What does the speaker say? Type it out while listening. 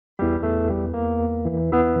Bolje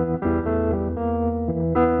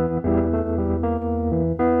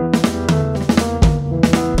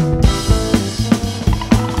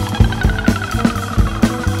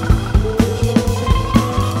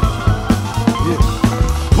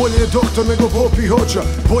je doktor nego popi hođa,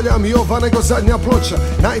 bolja mi ova nego zadnja ploča.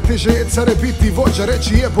 Najteže je care biti vođa,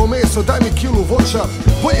 reći jebo meso daj mi kilu voća.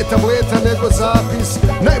 Bolje tableta nego zapis,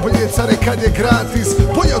 najbolje je care kad je gratis.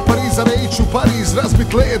 Bolje od Pariza ne ići u Pariz,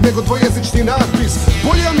 razbit led nego dvojezični natpis.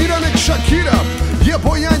 Bolje Amira nek Shakira, je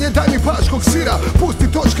bojanje daj mi paškog sira.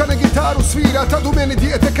 Pusti točka ne gitaru svira, tad u meni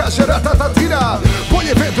dijete kaže ratatatira.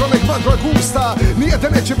 Bolje vedro nek magla gusta, nije da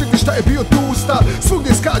neće biti šta je bio tusta.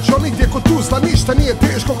 Svugdje skaču, ali nigdje kod Tuzla, ništa nije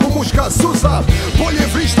teško ko muška suza. Bolje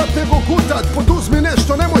vrištat nego gutat, poduzmi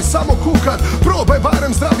nešto, nemoj samo kukat. Probaj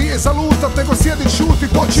barem zdravije zalutat, nego sjedit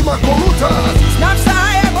šutit očima ko lutat. Znam šta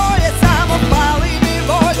je bolje, samo pali mi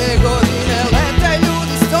volje. Godine lete,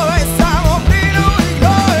 ljudi stoje, samo brinu i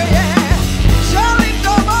goje. Želim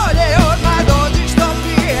to bolje, odmah dođi što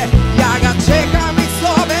prije. Ja ga čekam i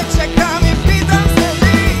sobe čekam i pitam se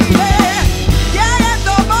nije. Gdje je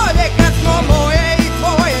to bolje kad smo moje i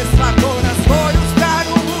tvoje, svako na svoju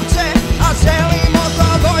stranu vuče, a želimo to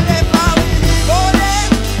bolje. Pali mi volje,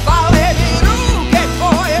 pale mi ruke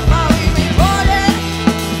tvoje, pali mi volje,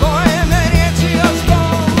 tvoje me riječi još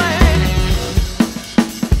bole.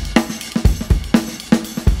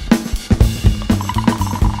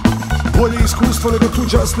 Bolje iskustvo nego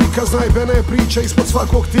tuđa slika, znajbena je priča ispod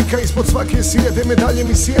svakog tika, ispod svake sjede, medalje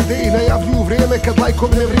mi sjede i najavljuju vrijeme kad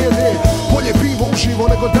lajkovi ne vrijede. Bolje pivo uživo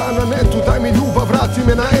nego dan na netu, daj mi ljubav, vrati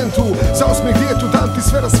me na entu. Za osmih djetu dam ti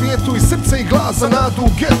sve na svijetu i srce i glas za nadu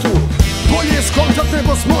u getu. Bolje je skontat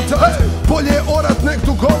nego smotat, bolje je orat nek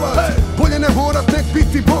dugovat. Bolje ne morat nek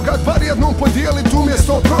biti bogat, bar jednom podijelit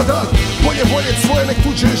umjesto prodat. Bolje voljet svoje nek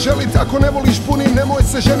tuđe želit, ako ne voliš puni nemoj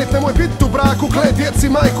se ženit. Nemoj bit u braku, klej djeci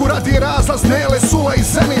majku, radi razlaz, nele, sula i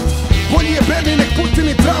zenit. Bolji je Berni nek Putin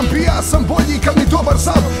i Trump, i ja sam bolji kad mi dobar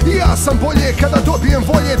sam. I ja sam bolje kada dobijem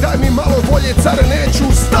volje, daj mi malo volje, care neću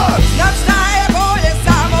stat. Znam šta je